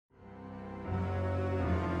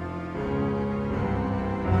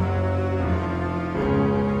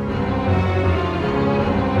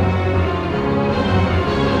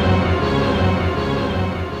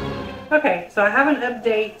so I have an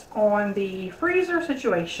update on the freezer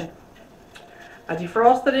situation. I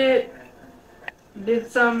defrosted it,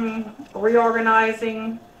 did some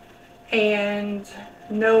reorganizing, and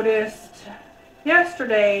noticed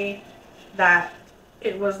yesterday that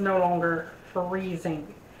it was no longer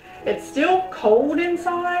freezing. It's still cold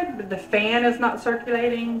inside, but the fan is not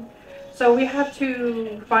circulating. So we have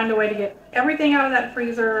to find a way to get everything out of that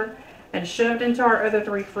freezer and shoved into our other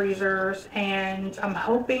 3 freezers. And I'm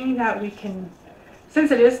hoping that we can,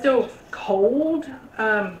 since it is still cold,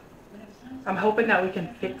 I'm hoping that we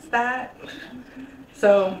can fix that.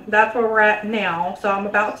 So that's where we're at now. So I'm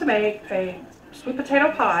about to make a sweet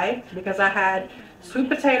potato pie because I had sweet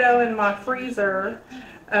potato in my freezer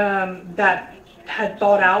that had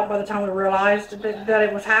thawed out by the time we realized that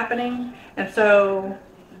it was happening. And so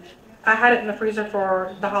I had it in the freezer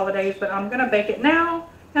for the holidays, but I'm going to bake it now,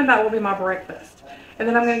 and that will be my breakfast. And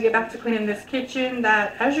then I'm going to get back to cleaning this kitchen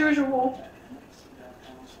that, as usual,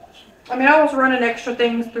 I mean, I was running extra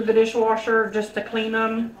things through the dishwasher just to clean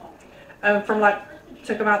them, from like,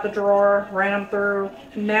 took them out the drawer, ran them through.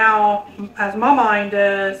 Now, as my mind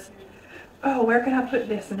does, oh, where can I put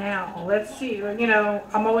this now? Let's see. You know,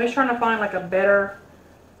 I'm always trying to find like a better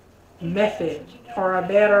method or a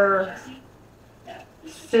better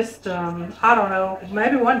system. I don't know.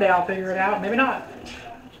 Maybe one day I'll figure it out. Maybe not.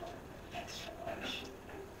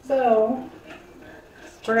 So,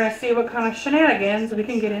 we're going to see what kind of shenanigans we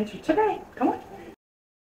can get into today. Come on.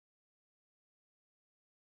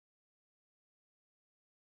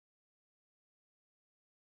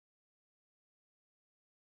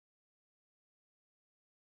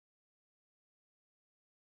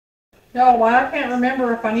 Y'all, well, I can't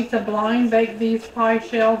remember if I need to blind bake these pie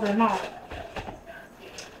shells or not.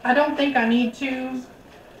 I don't think I need to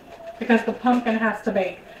because the pumpkin has to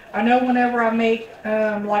bake. I know whenever I make,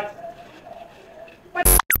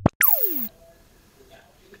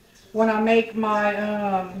 when I make my,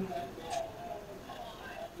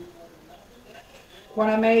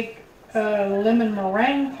 lemon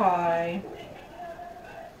meringue pie,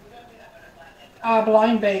 I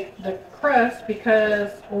blind bake the crust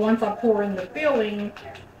because once I pour in the filling,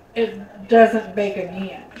 it doesn't bake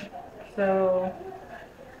again. So,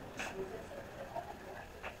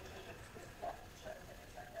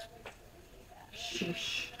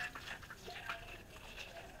 sheesh.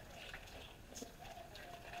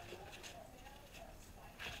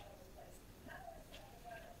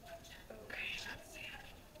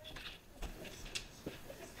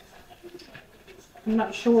 I'm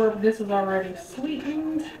not sure if this is already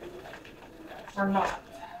sweetened or not.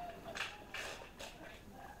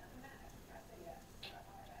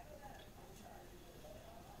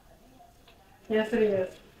 Yes, it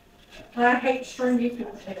is. I hate stringy sweet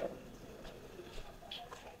potato.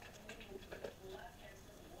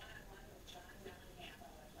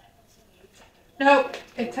 Nope,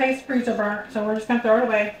 it tastes freezer burnt, so we're just gonna throw it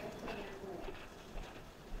away.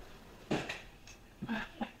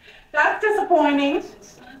 That's disappointing.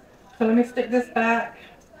 So let me stick this back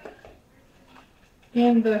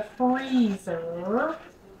in the freezer.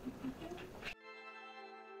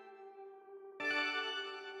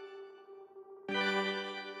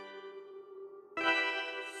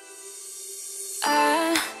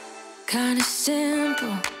 Kinda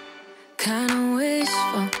simple, kinda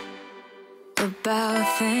wishful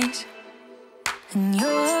about things, and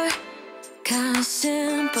you're kinda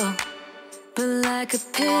simple, but like a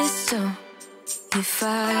pistol, you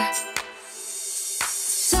fire.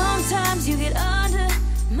 Sometimes you get under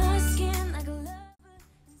my skin like a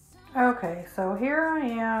lover. Okay, so here I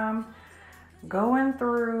am going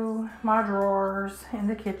through my drawers in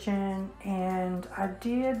the kitchen, and I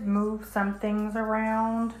did move some things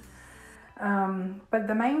around. But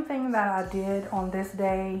the main thing that I did on this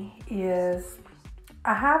day is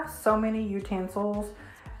I have so many utensils,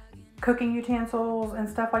 cooking utensils and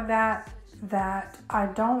stuff like that, that I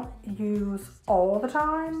don't use all the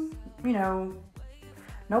time. You know,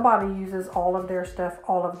 nobody uses all of their stuff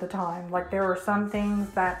all of the time. Like, there are some things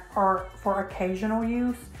that are for occasional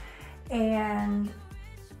use, and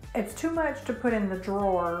it's too much to put in the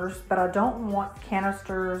drawers, but I don't want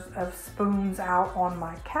canisters of spoons out on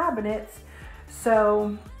my cabinets.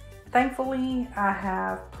 So thankfully I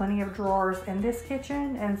have plenty of drawers in this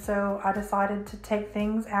kitchen, and so I decided to take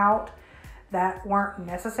things out that weren't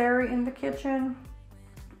necessary in the kitchen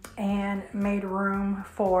and made room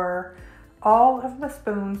for all of the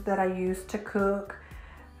spoons that I use to cook,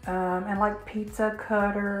 and like pizza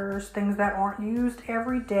cutters, things that aren't used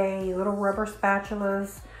every day, little rubber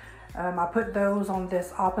spatulas. I put those on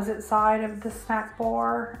this opposite side of the snack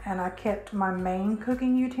bar, and I kept my main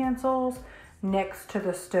cooking utensils next to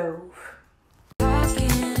the stove.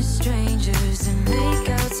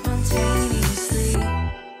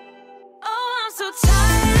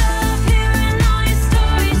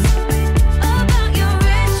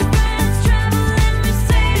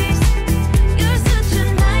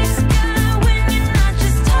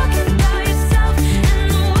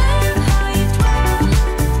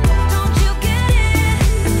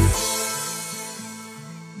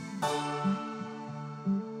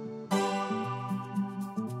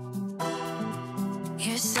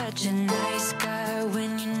 nice guy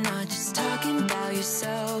when you're not just talking about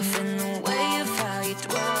yourself and the way of how you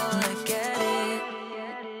dwell. I get it.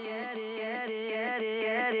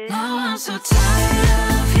 Now I'm so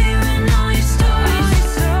tired of hearing all your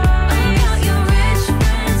stories about your rich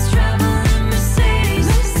friends traveling Mercedes.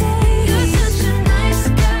 You're such a nice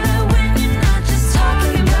guy when you're not just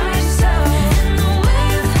talking about yourself and the way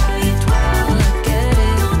of how you dwell. I get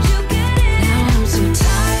it. Don't you get it? Now I'm so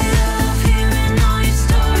tired of hearing all your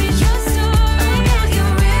stories about your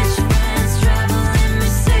rich friends traveling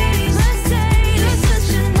Mercedes. You're such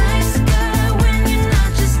a nice guy when you're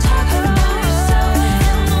not just talking about yourself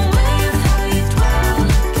and the way of how you dwell.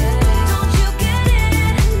 I get it. Don't you get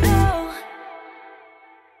it? No.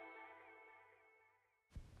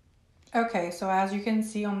 Okay, so as you can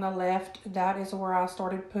see on the left, that is where I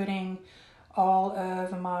started putting all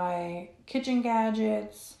of my kitchen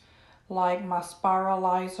gadgets, like my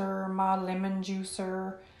spiralizer, my lemon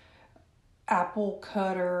juicer, apple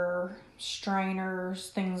cutter, strainers,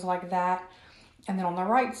 things like that. And then on the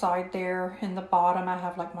right side there in the bottom, I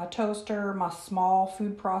have like my toaster, my small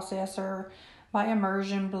food processor, my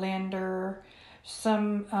immersion blender,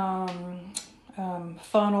 some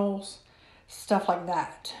funnels, stuff like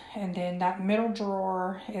that. And then that middle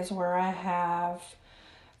drawer is where I have,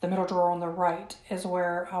 the middle drawer on the right is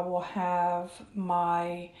where I will have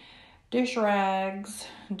my dish rags,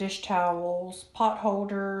 dish towels, pot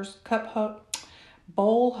holders,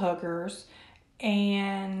 bowl huggers,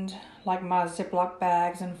 and like my Ziploc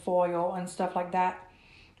bags and foil and stuff like that.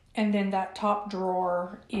 And then that top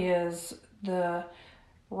drawer is the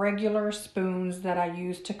regular spoons that I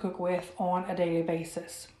use to cook with on a daily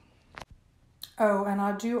basis. Oh, and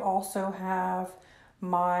I do also have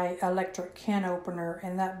my electric can opener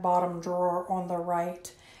in that bottom drawer on the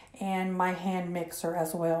right, and my hand mixer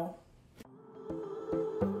as well.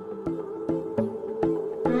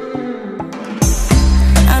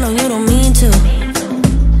 I know you don't mean to,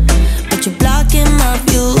 but you're blocking my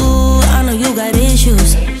view. I know you got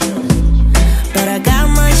issues, but I got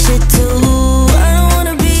my shit too. I don't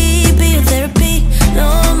wanna be your therapy no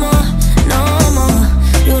more, no more.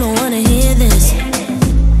 You don't wanna hear this,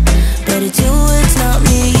 but it's you, it's not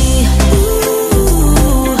me.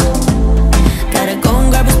 Ooh, gotta go and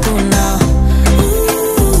grab a spoon now.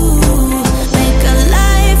 Ooh,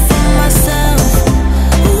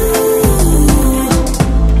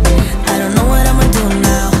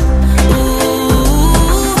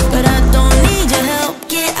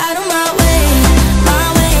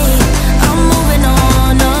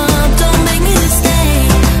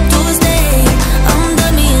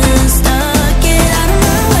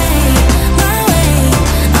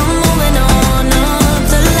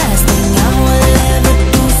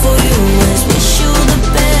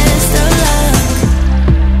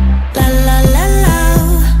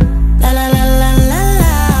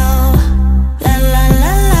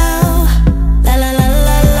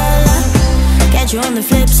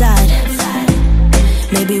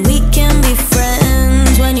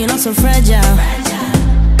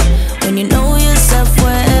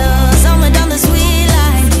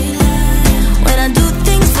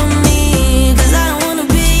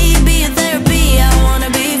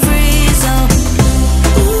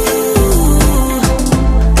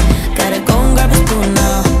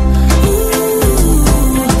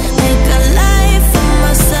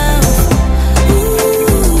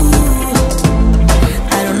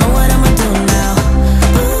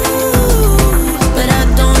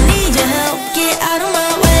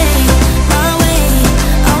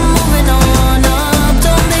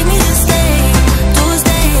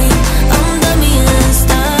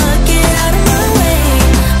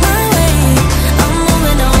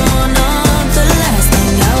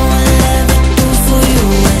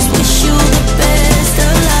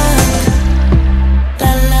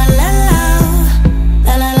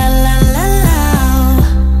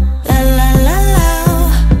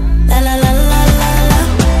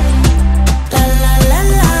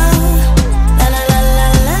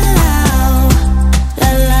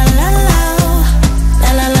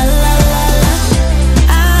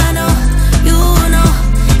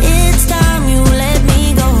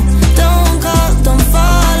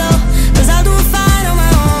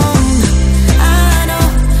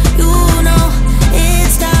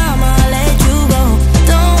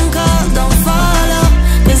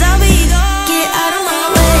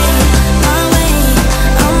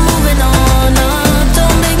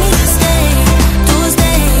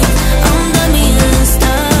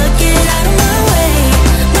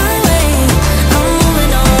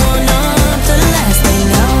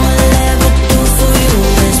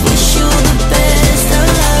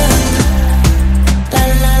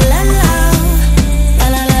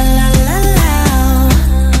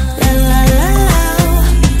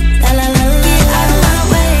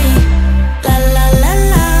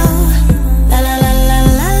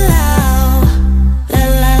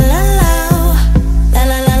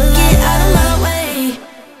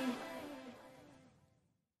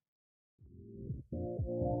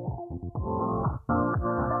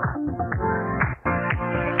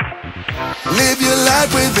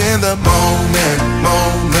 life within the moment,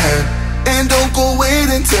 moment. And don't go wait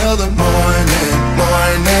until the morning,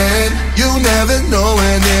 morning. You never know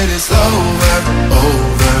when it is over,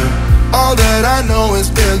 over. All that I know is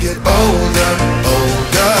we'll get older,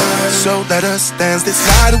 older. So let us dance this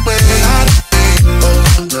night away.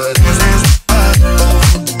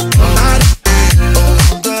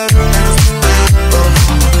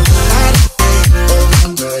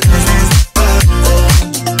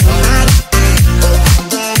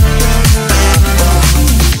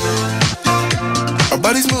 Our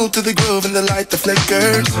bodies move to the groove and the light that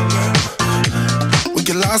flickers. We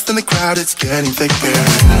get lost in the crowd, it's getting thicker.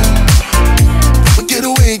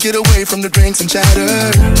 We get away from the drinks and chatter.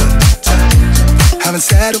 Haven't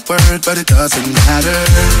said a word, but it doesn't matter.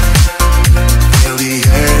 Feel the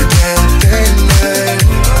air get thinner.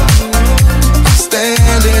 I'm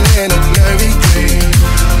standing in a blurry dream.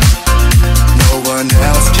 No one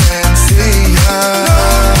else can see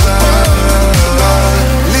us.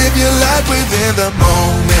 Live your life within the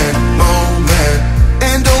moment, moment.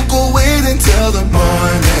 And don't go wait until the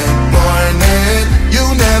morning, morning. You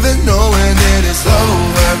never know when it is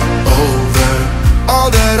over, over. All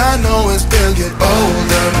that I know is we'll get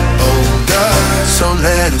older, older. So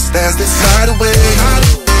let us dance this night away.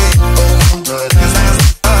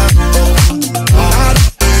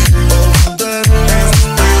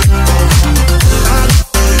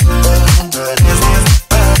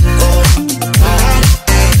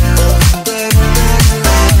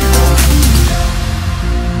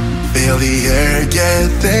 Feel the air get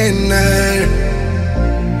thinner.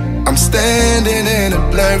 I'm standing in a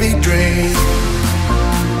blurry dream.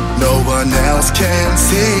 No one else can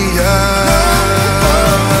see us.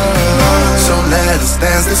 So let us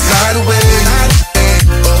dance this night away.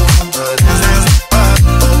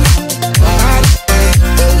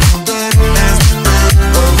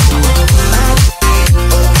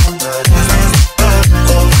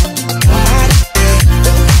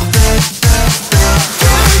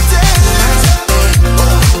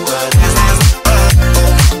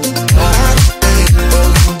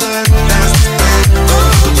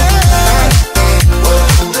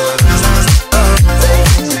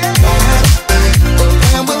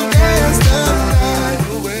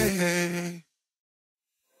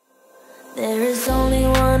 There is only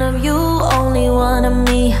one of you, only one of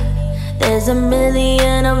me. There's a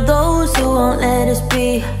million of those who won't let us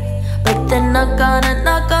be. But they're not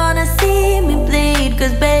gonna see me bleed.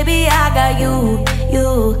 Cause baby I got you,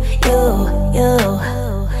 you, you, you.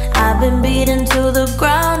 I've been beaten to the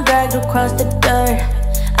ground, dragged across the dirt.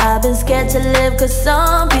 I've been scared to live cause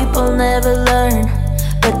some people never learn.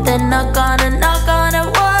 But they're not gonna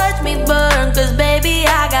watch me burn. Cause baby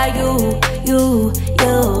I got you, you,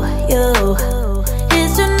 you, you.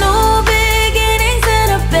 It's a new beginnings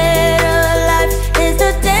and a better life. It's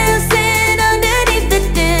the dancing underneath the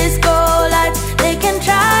disco lights. They can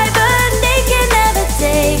try but they can never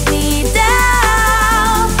take me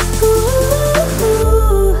down.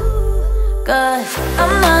 Ooh, cause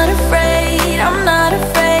I'm not afraid, I'm not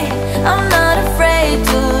afraid. I'm not afraid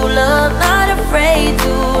to love, not afraid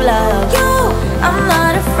to love you. I'm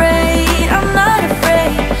not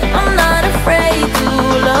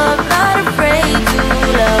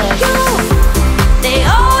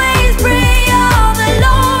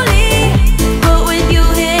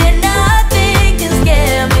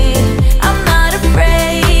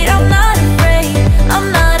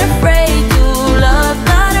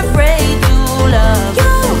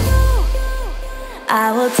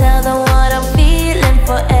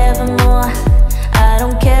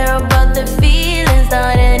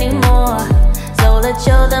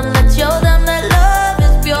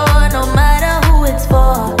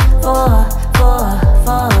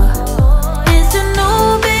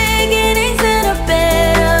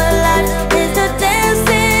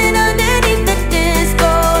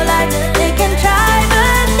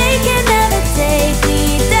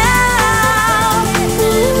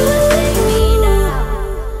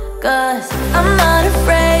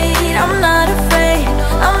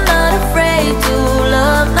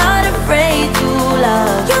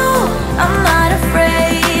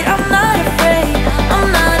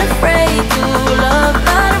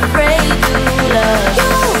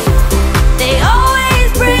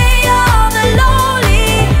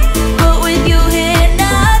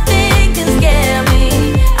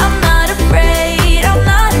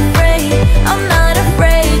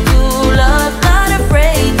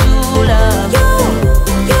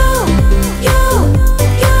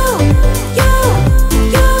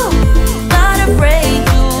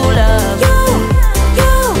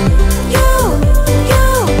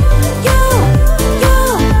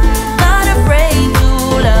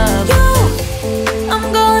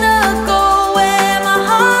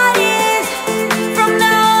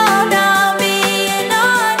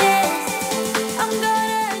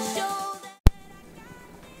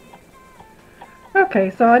Okay,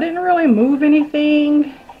 so I didn't really move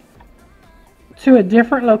anything to a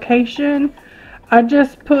different location. I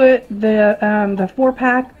just put the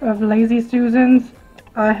 4-pack of Lazy Susans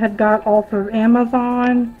I had got off of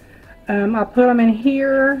Amazon. I put them in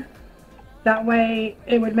here. That way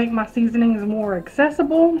it would make my seasonings more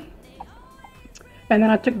accessible. And then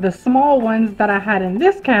I took the small ones that I had in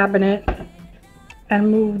this cabinet and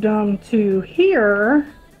moved them to here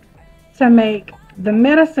to make the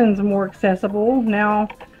medicines more accessible. Now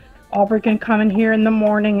Aubrey can come in here in the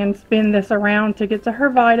morning and spin this around to get to her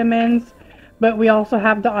vitamins, but we also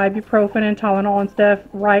have the ibuprofen and Tylenol and stuff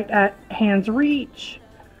right at hand's reach.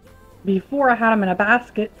 Before I had them in a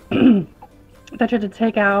basket that you had to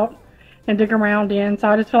take out and dig around in, so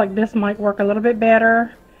I just feel like this might work a little bit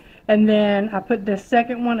better. And then I put this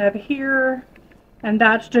second one up here, and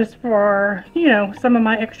that's just for, you know, some of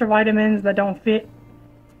my extra vitamins that don't fit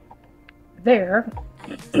there.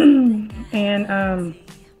 And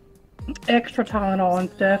extra Tylenol and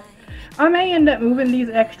stuff. I may end up moving these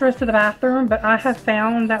extras to the bathroom, but I have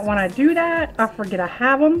found that when I do that, I forget I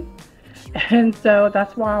have them. And so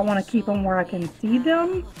that's why I want to keep them where I can see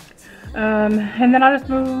them. And then I just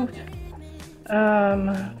moved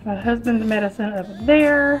my husband's medicine up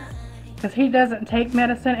there, because he doesn't take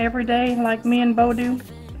medicine every day like me and Bo do.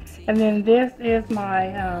 And then this is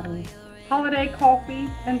my holiday coffee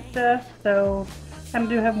and stuff, so I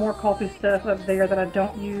do have more coffee stuff up there that I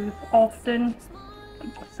don't use often.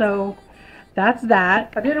 So that's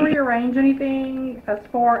that. I didn't rearrange anything as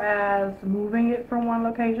far as moving it from one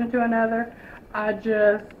location to another. I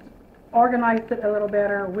just organized it a little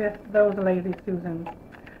better with those Lazy Susans.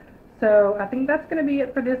 So I think that's going to be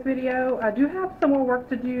it for this video. I do have some more work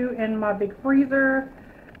to do in my big freezer.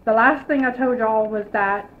 The last thing I told y'all was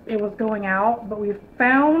that it was going out, but we've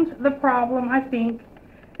found the problem, I think.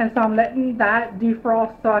 And so I'm letting that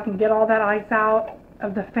defrost so I can get all that ice out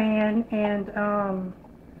of the fan and,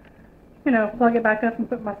 you know, plug it back up and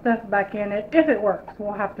put my stuff back in it. If it works,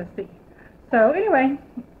 we'll have to see. So anyway,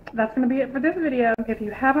 that's going to be it for this video. If you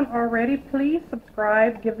haven't already, please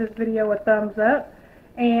subscribe, give this video a thumbs up,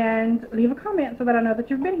 and leave a comment so that I know that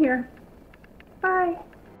you've been here. Bye.